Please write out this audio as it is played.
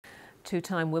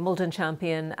Two-time Wimbledon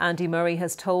champion Andy Murray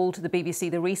has told the BBC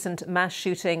the recent mass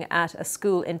shooting at a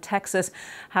school in Texas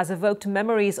has evoked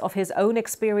memories of his own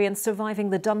experience surviving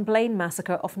the Dunblane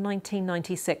massacre of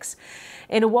 1996.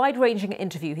 In a wide-ranging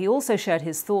interview, he also shared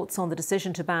his thoughts on the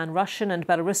decision to ban Russian and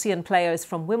Belarusian players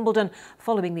from Wimbledon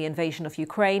following the invasion of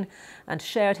Ukraine, and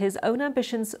shared his own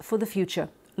ambitions for the future.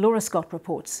 Laura Scott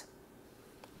reports.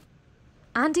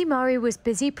 Andy Murray was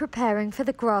busy preparing for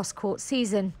the grass court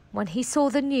season when he saw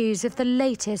the news of the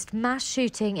latest mass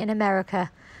shooting in America,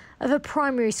 of a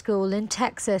primary school in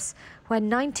Texas where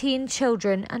 19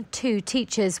 children and 2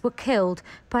 teachers were killed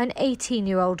by an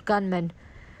 18-year-old gunman.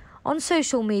 On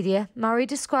social media, Murray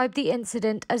described the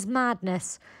incident as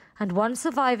madness, and one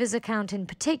survivor's account in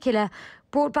particular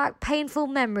brought back painful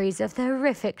memories of the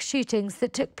horrific shootings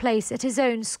that took place at his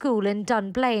own school in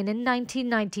Dunblane in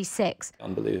 1996.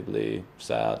 Unbelievably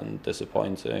sad and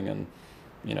disappointing, and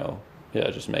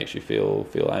it just makes you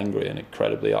feel angry and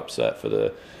incredibly upset for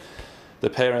the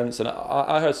parents. And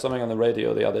I heard something on the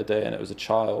radio the other day, and it was a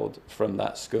child from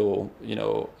that school,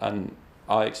 and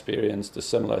I experienced a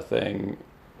similar thing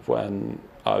when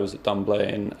I was at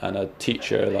Dunblane, and a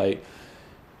teacher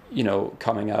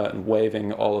coming out and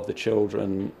waving all of the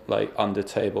children under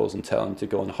tables and telling them to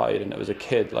go and hide, and it was a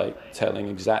kid telling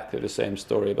exactly the same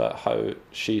story about how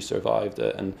she survived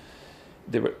it. And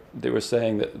they were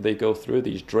saying that they go through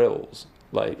these drills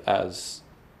as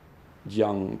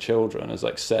young children, as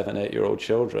 7-8-year-old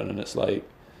children, and it's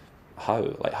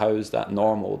how is that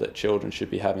normal that children should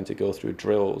be having to go through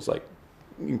drills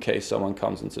in case someone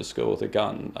comes into school with a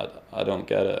gun? I don't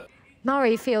get it.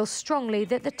 Murray feels strongly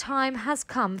that the time has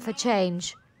come for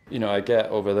change. I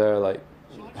get over there,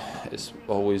 there's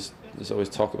always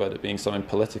talk about it being something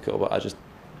political, but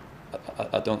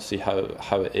I don't see how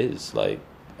it is.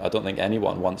 I don't think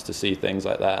anyone wants to see things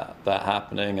like that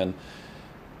happening, and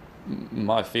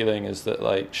my feeling is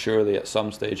that surely at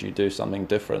some stage you do something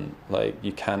different.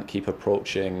 You can't keep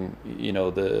approaching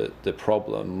the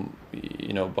problem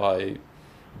by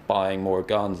buying more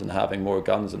guns and having more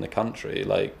guns in the country.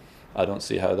 I don't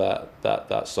see how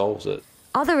that solves it.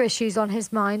 Other issues on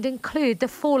his mind include the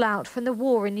fallout from the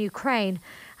war in Ukraine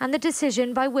and the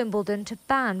decision by Wimbledon to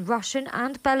ban Russian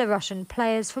and Belarusian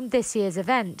players from this year's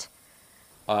event.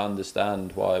 I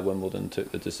understand why Wimbledon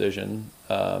took the decision,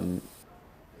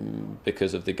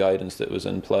 because of the guidance that was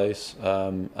in place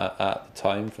at the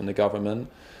time from the government.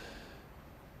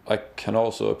 I can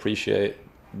also appreciate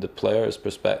the players'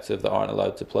 perspective that aren't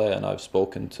allowed to play, and I've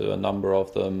spoken to a number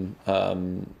of them.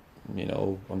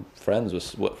 I'm friends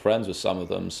with some of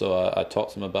them, so I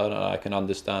talked to them about it, and I can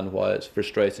understand why it's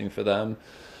frustrating for them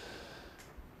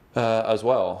as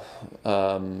well.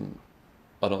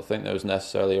 I don't think there was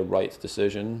necessarily a right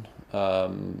decision,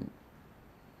 and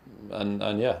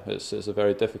yeah, it's a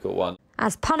very difficult one.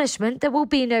 As punishment, there will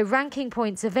be no ranking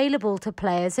points available to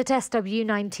players at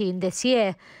SW19 this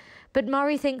year, but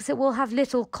Murray thinks it will have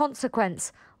little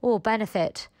consequence or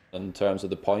benefit. In terms of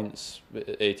the points,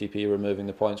 ATP removing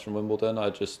the points from Wimbledon,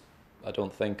 I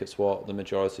don't think it's what the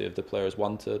majority of the players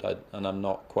wanted, and I'm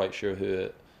not quite sure who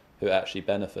actually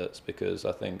benefits, because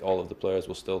I think all of the players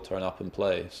will still turn up and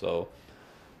play, so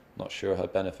I'm not sure how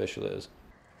beneficial it is.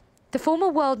 The former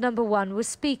world #1 was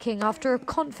speaking after a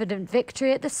confident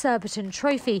victory at the Surbiton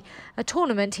Trophy, a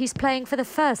tournament he's playing for the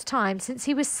first time since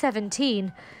he was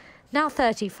 17. Now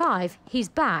 35, he's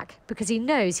back because he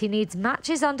knows he needs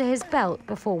matches under his belt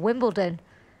before Wimbledon.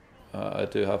 I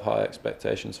do have high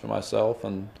expectations for myself,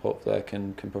 and hopefully I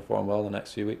can perform well the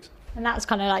next few weeks. And that's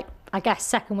kind of I guess,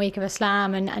 second week of a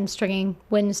slam and stringing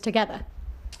wins together.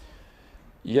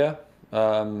 Yeah.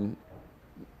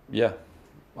 Yeah.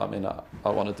 I mean, I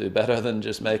want to do better than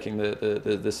just making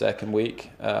the second week.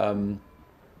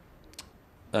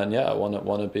 And yeah, I want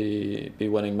to be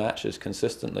winning matches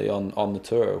consistently on the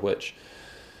tour, which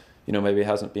maybe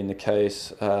hasn't been the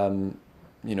case for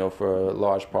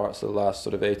large parts of the last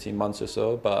sort of 18 months or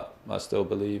so, but I still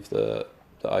believe that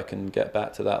I can get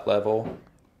back to that level.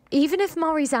 Even if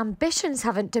Murray's ambitions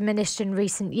haven't diminished in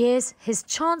recent years, his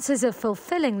chances of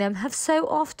fulfilling them have so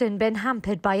often been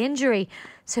hampered by injury,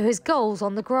 so his goals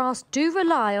on the grass do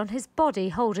rely on his body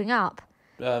holding up.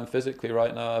 Physically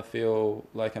right now I feel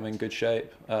like I'm in good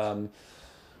shape. That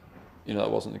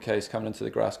wasn't the case coming into the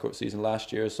grass court season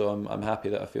last year, so I'm happy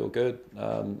that I feel good.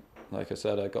 Like I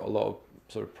said, I got a lot of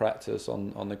sort of practice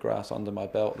on the grass under my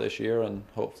belt this year, and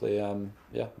hopefully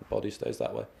the body stays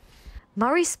that way.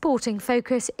 Murray's sporting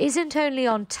focus isn't only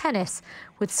on tennis,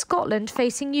 with Scotland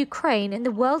facing Ukraine in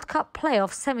the World Cup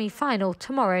playoff semi-final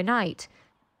tomorrow night.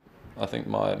 I think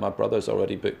my brother's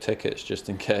already booked tickets just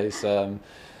in case.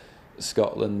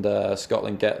 Scotland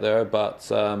get there,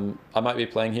 but I might be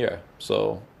playing here,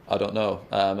 so I don't know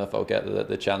if I'll get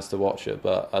the chance to watch it,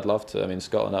 but I'd love to. I mean,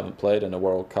 Scotland haven't played in a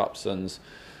World Cup since,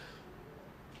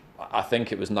 I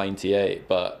think it was '98,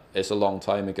 but it's a long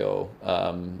time ago.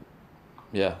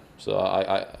 Yeah, so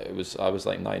I was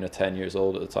like 9 or 10 years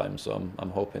old at the time, so I'm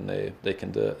hoping they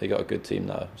can do it. They got a good team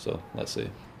now, so let's see.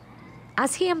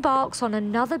 As he embarks on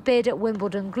another bid at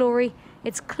Wimbledon glory,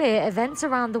 it's clear events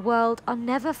around the world are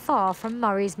never far from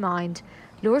Murray's mind.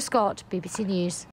 Laura Scott, BBC News.